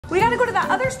We gotta go to that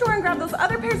other store and grab those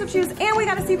other pairs of shoes, and we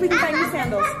gotta see if we can find new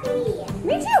sandals.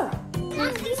 Me too.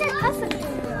 These are perfect.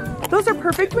 Those are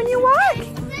perfect when you walk.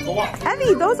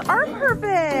 Evie, those are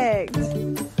perfect.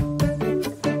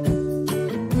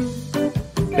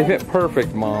 They fit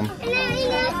perfect, Mom.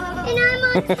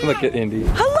 Look at Indy.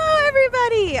 Hello,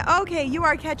 everybody. Okay, you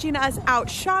are catching us out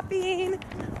shopping.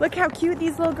 Look how cute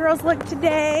these little girls look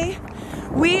today.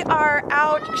 We are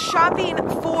out shopping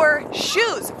for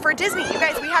shoes for Disney. You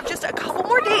guys, we have just a couple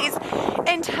more days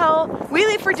until we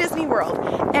leave for Disney World.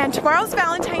 And tomorrow's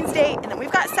Valentine's Day, and then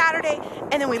we've got Saturday,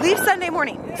 and then we leave Sunday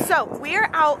morning. So we are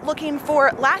out looking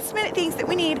for last minute things that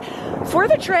we need for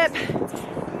the trip.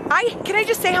 Can I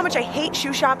just say how much I hate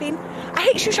shoe shopping? I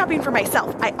hate shoe shopping for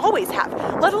myself. I always have,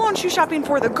 let alone shoe shopping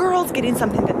for the girls, getting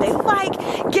something that they like,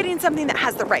 getting something that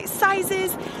has the right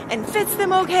sizes and fits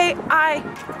them okay. I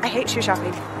hate shoe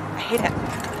shopping. I hate it.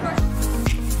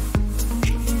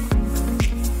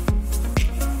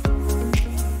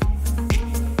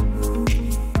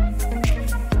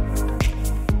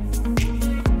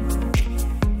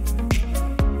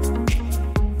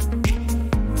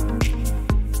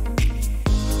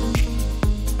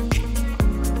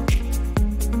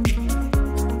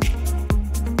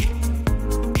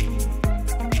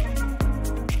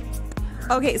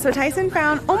 Okay, so Tyson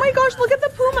found, oh my gosh, look at the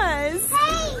Pumas.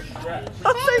 Hey!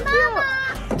 Oh, so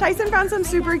cute. Tyson found some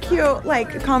super cute,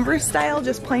 like Converse style,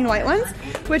 just plain white ones,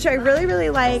 which I really, really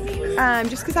like,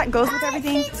 just because that goes with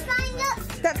everything.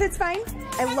 That fits fine?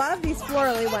 I love these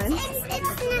florally ones.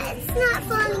 It's not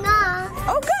fun enough.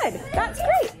 Oh, good. That's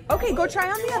great. Okay, go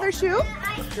try on the other shoe.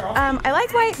 I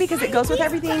like white because it goes with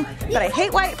everything, but I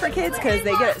hate white for kids because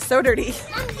they get it so dirty.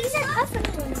 These are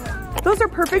perfect. Those are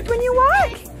perfect when you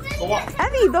walk. Go walk.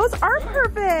 Evie, those are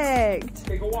perfect.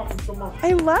 Okay, go walk them so much.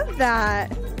 I love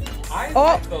that. I Oh,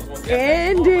 like those ones.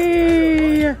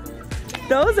 Andy.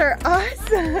 Those are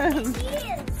awesome.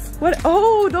 What?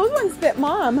 Oh, those ones fit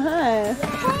Mom, huh?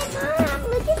 Hey, Mom,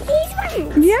 look at these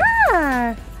ones.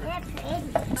 Yeah. They're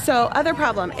pretty. So, other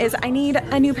problem is I need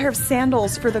a new pair of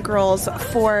sandals for the girls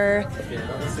for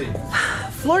Let's see.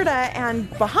 Florida and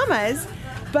Bahamas.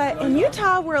 But in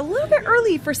Utah, we're a little bit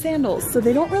early for sandals, so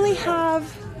they don't really have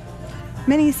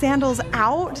many sandals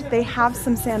out. They have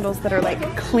some sandals that are like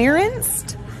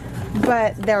clearanced,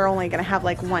 but they're only gonna have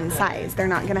like one size. They're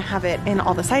not gonna have it in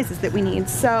all the sizes that we need.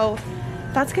 So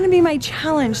that's gonna be my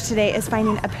challenge today, is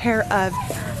finding a pair of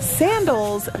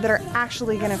sandals that are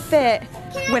actually gonna fit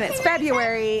when it's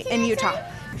February in Utah.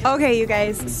 Okay, you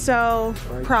guys, so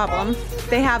problem.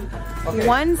 They have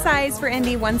one size for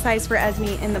Indy, one size for Esme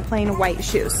in the plain white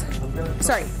shoes.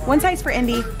 Sorry, one size for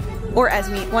Indy or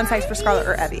Esme, one size for Scarlett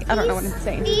or Evie. I don't know what I'm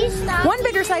saying. One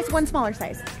bigger size, one smaller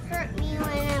size. Hurt me when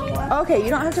I walk. Okay, you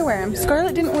don't have to wear them.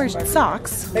 Scarlett didn't wear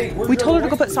socks. We told her to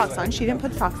go put socks on. She didn't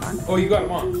put socks on. Oh, you got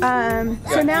them on.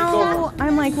 So now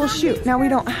I'm like, well shoot, now we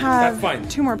don't have That's fine.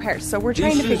 2 more pairs. So we're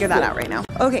trying to figure that out right now.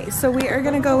 Okay, so we are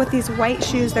gonna go with these white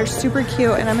shoes. They're super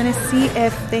cute, and I'm gonna see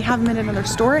if they have them in another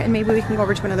store, and maybe we can go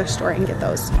over to another store and get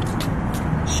those.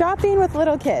 Shopping with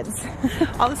little kids.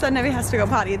 All of a sudden Evie has to go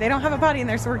potty. They don't have a potty in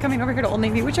there, so we're coming over here to Old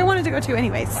Navy, which I wanted to go to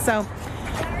anyways. So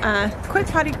quick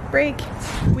potty break.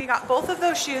 We got both of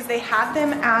those shoes. They had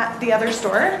them at the other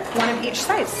store, one of each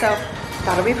size. So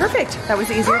that'll be perfect. That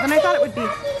was easier than I thought it would be.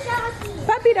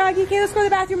 Puppy doggy. Okay, let's go to the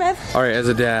bathroom, Ev. All right, as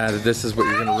a dad, this is what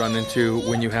you're gonna run into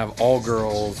when you have all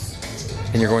girls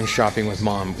and you're going shopping with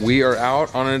Mom. We are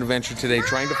out on an adventure today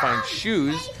trying to find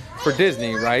shoes for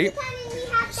Disney, right?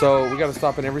 So we gotta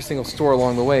stop in every single store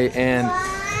along the way, and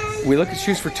we look at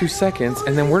shoes for 2 seconds,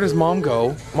 and then where does Mom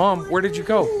go? Mom, where did you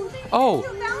go? Oh,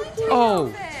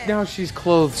 now she's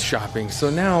clothes shopping. So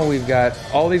now we've got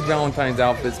all these Valentine's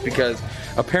outfits because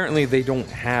apparently they don't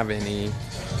have any.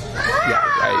 Yeah,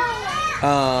 right.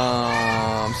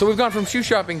 So we've gone from shoe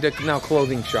shopping to now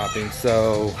clothing shopping.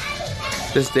 So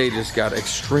this day just got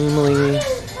extremely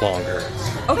longer.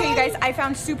 Okay, you guys, I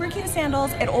found super cute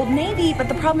sandals at Old Navy, but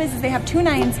the problem is they have 2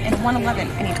 9s and 1 11.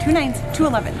 I need 2 9s, 2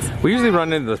 11s. We usually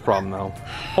run into this problem though.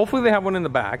 Hopefully they have one in the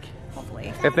back.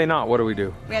 Hopefully. If they not, what do we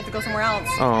do? We have to go somewhere else.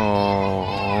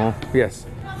 Oh, yes.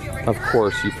 Of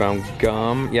course, you found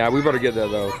gum. Yeah, we better get that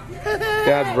though.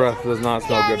 Dad's breath does not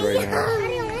smell good right now.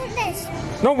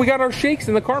 No, we got our shakes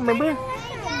in the car, remember?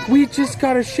 We just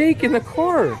got a shake in the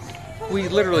car. We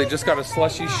literally just got a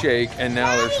slushy shake, and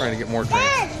now they're trying to get more drinks.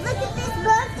 Dad, look at this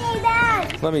birthday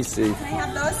bag. Let me see. Can I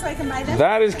have those so I can buy them?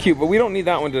 That is cute, but we don't need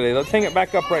that one today. Let's hang it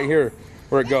back up right here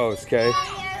where it goes, okay?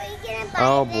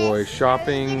 Oh boy,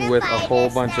 shopping with a whole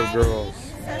bunch of girls.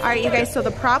 All right, you guys, so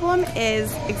the problem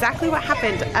is exactly what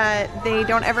happened. They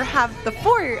don't ever have the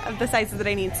 4 of the sizes that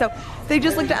I need. So they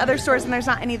just looked at other stores and there's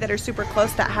not any that are super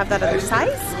close that have that other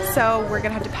size. So we're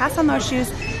gonna have to pass on those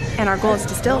shoes, and our goal is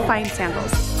to still find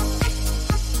sandals.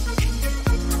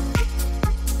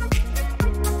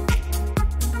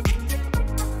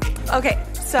 Okay,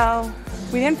 so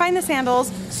we didn't find the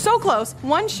sandals. So close,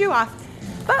 1 shoe off.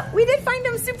 But we did find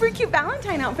them super cute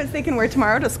Valentine outfits they can wear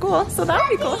tomorrow to school, so that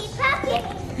would be cool.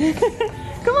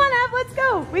 Come on, Ev, let's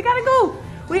go. We gotta go.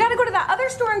 We gotta go to that other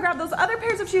store and grab those other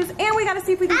pairs of shoes, and we gotta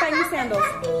see if we can find new sandals.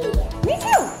 Me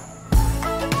too.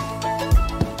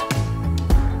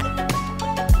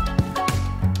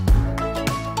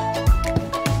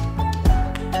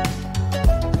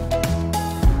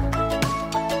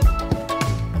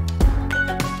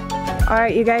 All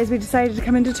right, you guys, we decided to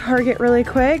come into Target really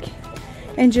quick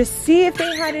and just see if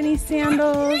they had any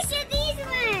sandals. Look at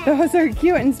these ones. Those are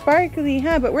cute and sparkly,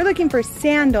 huh? But we're looking for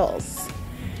sandals.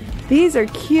 These are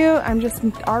cute. I'm just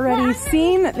already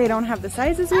seeing that they don't have the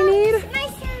sizes we need. My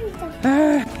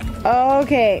sandals.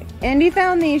 Okay, Indy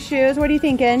found these shoes. What do you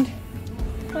think, Ind?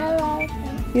 I love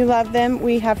them. You love them?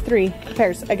 We have 3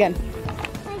 pairs again.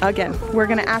 Again, we're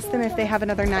gonna ask them if they have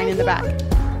another 9 in the back.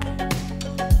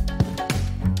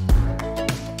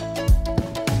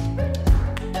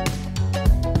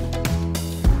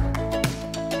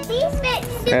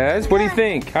 Ez, what do you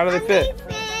think? How do they fit?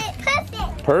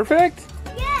 Perfect. Perfect?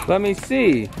 Yeah. Let me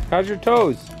see. How's your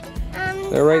toes?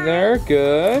 They're right there.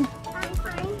 Good. I'm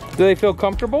fine. Do they feel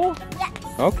comfortable?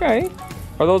 Yes. Okay.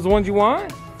 Are those the ones you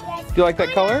want? Yes. Do you like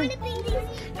that color?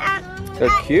 They're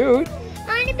cute. I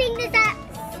want to bring this at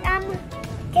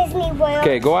Disney World.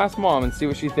 Okay, go ask Mom and see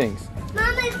what she thinks.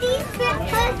 Mama, these fit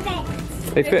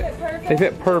perfect. They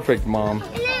fit perfect, Mom.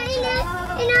 And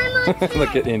I'm on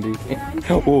Look at Indy.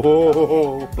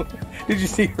 Whoa. Did you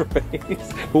see her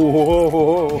face?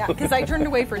 Whoa. Yeah, because I turned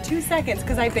away for 2 seconds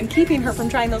because I've been keeping her from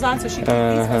trying those on so she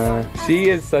can She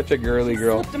is such a girly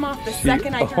girl. slipped them off the She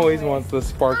second I turned always away. wants the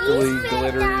sparkly,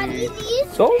 glittery.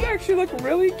 These Those actually look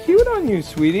really cute on you,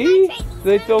 sweetie. Do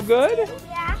they feel good?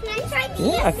 Yeah. Can I try these?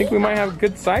 Yeah, I think we might have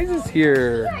good sizes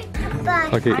here.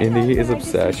 But Okay, Indy is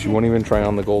obsessed. She won't even try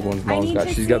on the gold ones I Mom's need got.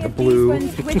 to She's see got the if these blue.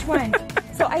 ones- which one?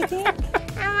 So I think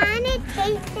I want to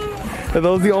taste them. Are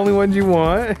those the only ones you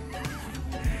want?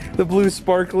 The blue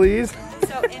sparklies?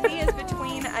 so Indy is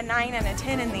between a 9 and a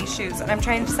 10 in these shoes, and I'm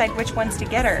trying to decide which ones to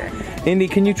get her. Indy,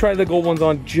 can you try the gold ones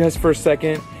on just for a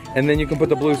second? And then you can put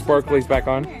the blue sparklies back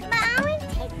on? But I want to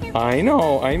take them. I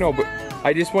know, but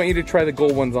I just want you to try the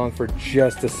gold ones on for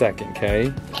just a second, okay?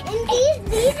 And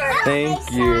these are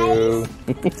Thank you.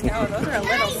 No, those are a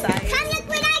little size. Come look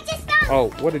what I just found. Oh,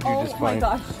 what did you just my find?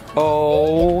 gosh.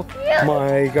 Oh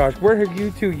my gosh, where have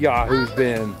you 2 yahoos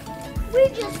been? We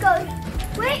just go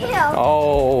right here.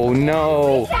 Oh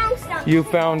no, We found some. you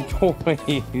found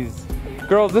toys.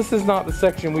 Girls, this is not the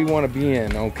section we want to be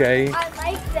in, okay? I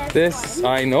like This,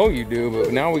 I know you do,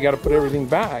 but now we got to put everything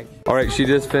back. All right, she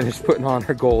just finished putting on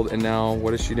her gold, and now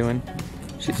what is she doing?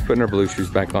 She's putting her blue shoes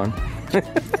back on.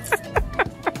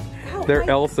 They're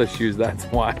Elsa shoes, that's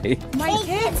why. My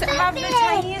kids have the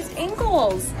tiniest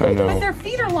ankles. I know. But their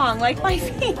feet are long, like my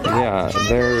feet. Yeah,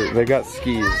 they got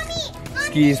skis.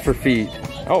 Skis for feet.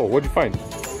 Oh, what'd you find?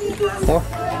 What?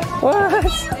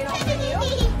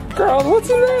 Girl, what's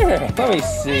in there? Let me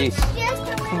see.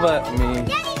 Let me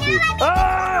see.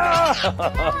 Ah!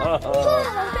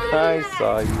 I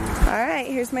saw you. All right,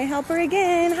 here's my helper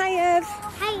again. Hi, Ev.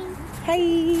 Hi. Hi.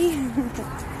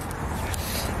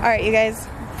 All right, you guys,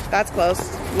 that's close.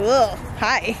 Ugh,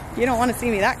 hi. You don't want to see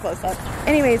me that close up.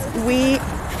 Anyways, we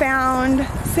found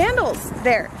sandals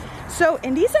there. So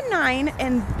Indy's a 9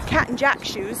 in Cat and Jack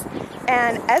shoes,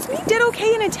 and Esme did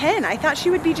okay in a 10. I thought she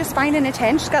would be just fine in a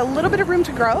 10. She's got a little bit of room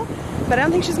to grow, but I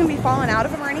don't think she's gonna be falling out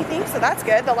of them or anything, so that's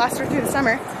good. They'll last her through the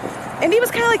summer. Indy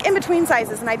was kind of like in between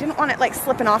sizes, and I didn't want it like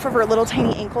slipping off of her little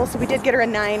tiny ankle, so we did get her a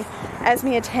 9, Esme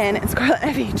a 10, and Scarlett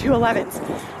and Evie 2 11s.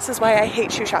 This is why I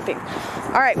hate shoe shopping.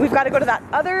 All right, we've got to go to that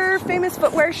other famous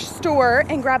footwear store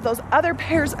and grab those other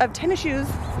pairs of tennis shoes,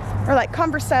 or like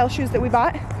Converse style shoes that we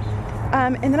bought.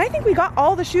 And then I think we got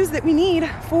all the shoes that we need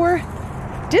for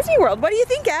Disney World. What do you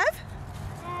think, Ev?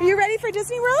 Are you ready for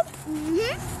Disney World?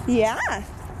 Mm-hmm. Yeah.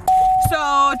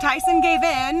 So Tyson gave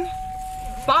in,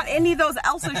 bought Indy those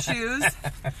Elsa shoes.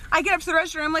 I get up to the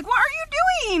register and I'm like, what are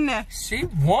you doing? She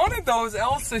wanted those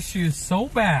Elsa shoes so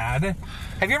bad.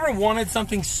 Have you ever wanted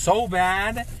something so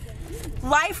bad?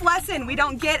 Life lesson, we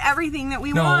don't get everything that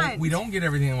we want. No, we don't get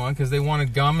everything we want because they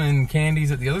wanted gum and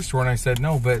candies at the other store, and I said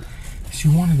no, but she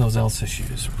wanted those Elsa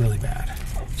shoes really bad.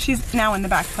 She's now in the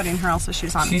back putting her else's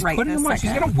shoes on. She's right putting this them on.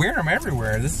 She's second. gonna wear them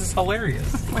everywhere. This is hilarious.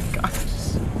 Oh my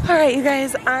gosh. All right, you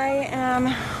guys, I am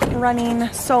running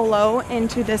solo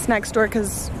into this next store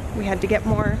because we had to get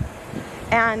more.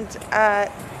 And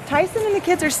Tyson and the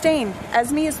kids are staying.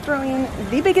 Esme is throwing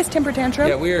the biggest temper tantrum.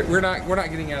 Yeah, we're not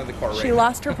getting out of the car right She now.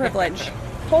 lost her privilege.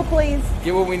 Hold please.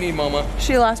 Get what we need, Mama.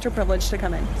 She lost her privilege to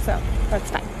come in, so that's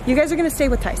fine. You guys are gonna stay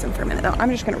with Tyson for a minute though. I'm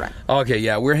just gonna run. Okay,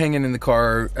 yeah, we're hanging in the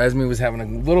car. Esme was having a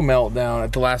little meltdown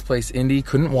at the last place. Indy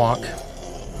couldn't walk.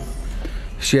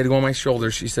 She had to go on my shoulder.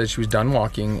 She said she was done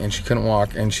walking and she couldn't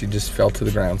walk and she just fell to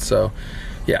the ground. So,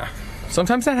 yeah,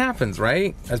 sometimes that happens,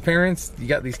 right? As parents, you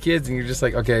got these kids and you're just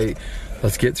like, okay,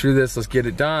 let's get through this. Let's get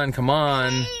it done. Come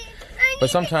on. But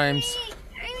sometimes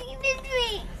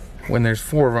when there's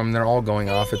 4 of them, they're all going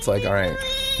off. It's like, all right,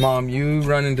 Mom, you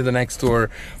run into the next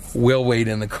door. We'll wait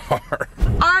in the car.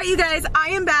 All right, you guys, I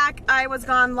am back. I was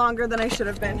gone longer than I should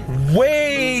have been.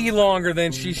 Way longer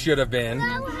than she should have been.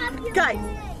 Guys,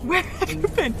 where have you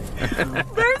been?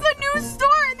 There's a new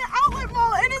store in the outlet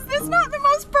mall, and is this not the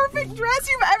most perfect dress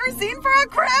you've ever seen for a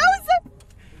cruise?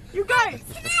 You guys.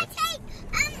 Can I take,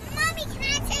 Mommy, can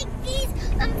I take these,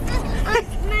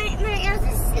 my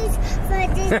Elsa shoes for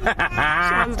Disney?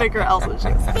 She wants to take her Elsa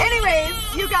shoes.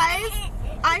 Anyways, you guys,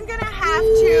 I'm gonna have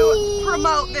to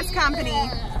promote this company.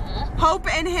 Hope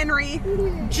and Henry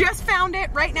just found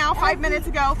it right now, 5 minutes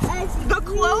ago. The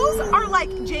clothes are like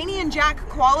Janie and Jack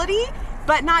quality,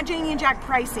 but not Janie and Jack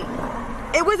pricing.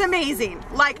 It was amazing.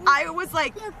 Like, I was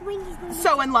like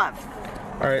so in love.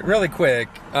 All right, really quick.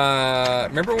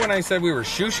 Remember when I said we were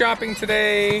shoe shopping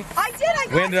today? I did. I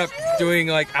got We ended up shoes. doing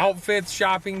like outfits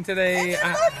shopping today.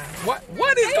 And look,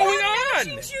 What is they going had on?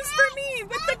 matching shoes for me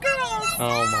with the girls.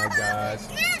 Oh my gosh.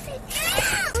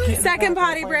 Second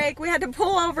potty break. We had to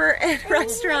pull over at a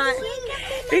restaurant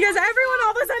because everyone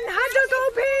all of a sudden had to go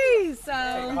pee.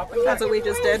 So that's what we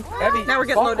just did. Now we're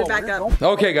getting loaded back up.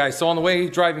 Okay, guys, so on the way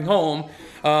driving home,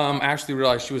 Ashley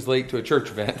realized she was late to a church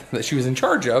event that she was in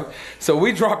charge of. So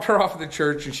we dropped her off at the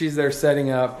church and she's there setting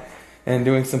up and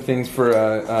doing some things for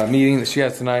a meeting that she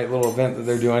has tonight, a little event that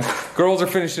they're doing. Girls are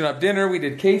finishing up dinner. We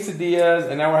did quesadillas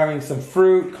and now we're having some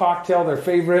fruit cocktail, their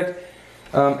favorite.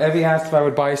 Evie asked if I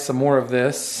would buy some more of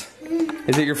this.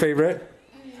 Is it your favorite?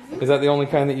 Is that the only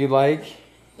kind that you like?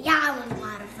 Yeah, I want a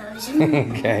lot of those.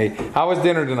 Okay. How was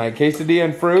dinner tonight? Quesadilla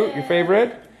and fruit, your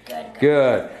favorite?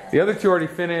 Good. The other 2 already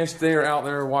finished. They are out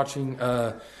there watching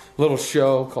a little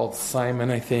show called Simon,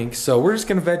 I think. So we're just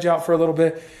going to veg out for a little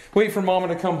bit, wait for Mama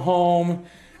to come home,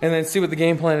 and then see what the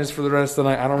game plan is for the rest of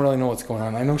the night. I don't really know what's going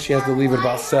on. I know she has to leave at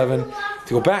about 7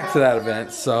 to go back to that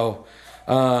event. So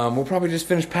we'll probably just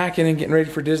finish packing and getting ready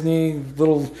for Disney,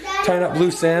 little tying up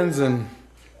loose ends, and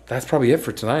that's probably it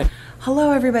for tonight.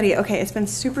 Hello everybody. Okay, it's been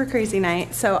super crazy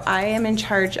night. So I am in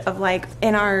charge of like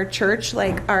in our church,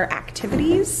 like our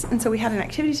activities. And so we had an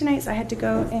activity tonight, so I had to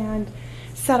go and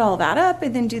set all that up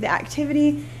and then do the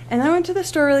activity. And then I went to the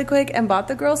store really quick and bought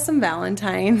the girls some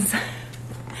Valentines.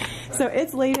 So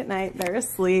it's late at night, they're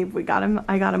asleep. I got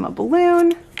them a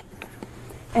balloon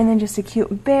and then just a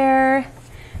cute bear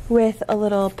with a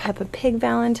little Peppa Pig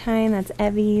Valentine, that's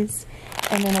Evie's,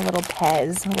 and then a little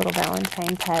Pez, a little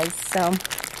Valentine Pez. So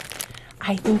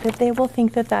I think that they will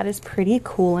think that that is pretty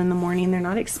cool in the morning. They're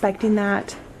not expecting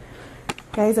that.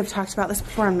 Guys, I've talked about this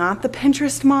before. I'm not the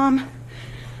Pinterest mom.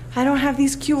 I don't have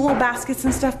these cute little baskets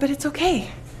and stuff, but it's okay.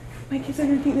 My kids are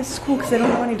gonna think this is cool because they don't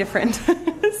know any different.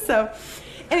 So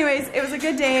anyways, it was a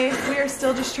good day. We are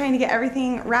still just trying to get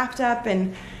everything wrapped up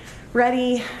and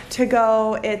ready to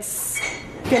go. It's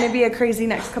gonna be a crazy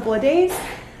next couple of days.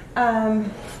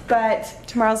 But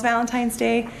tomorrow's Valentine's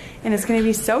Day and it's gonna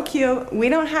be so cute. We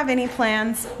don't have any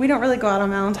plans. We don't really go out on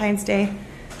Valentine's Day.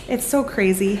 It's so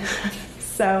crazy.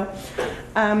 So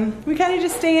we kind of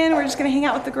just stay in. We're just gonna hang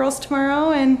out with the girls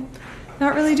tomorrow and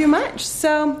not really do much.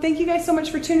 So thank you guys so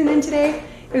much for tuning in today.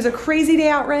 It was a crazy day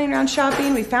out running around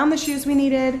shopping. We found the shoes we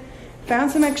needed,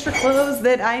 found some extra clothes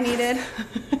that I needed.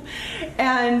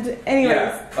 And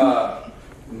anyways. Yeah,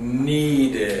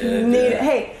 needed.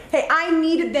 Hey, I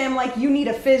needed them like you need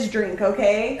a fizz drink,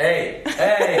 okay? Hey.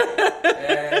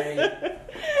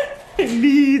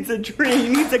 Needs a drink,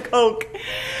 needs a Coke.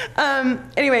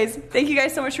 Anyways, thank you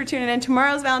guys so much for tuning in.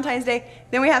 Tomorrow's Valentine's Day,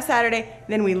 then we have Saturday,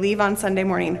 then we leave on Sunday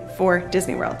morning for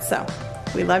Disney World. So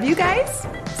we love you guys.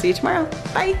 See you tomorrow.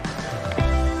 Bye.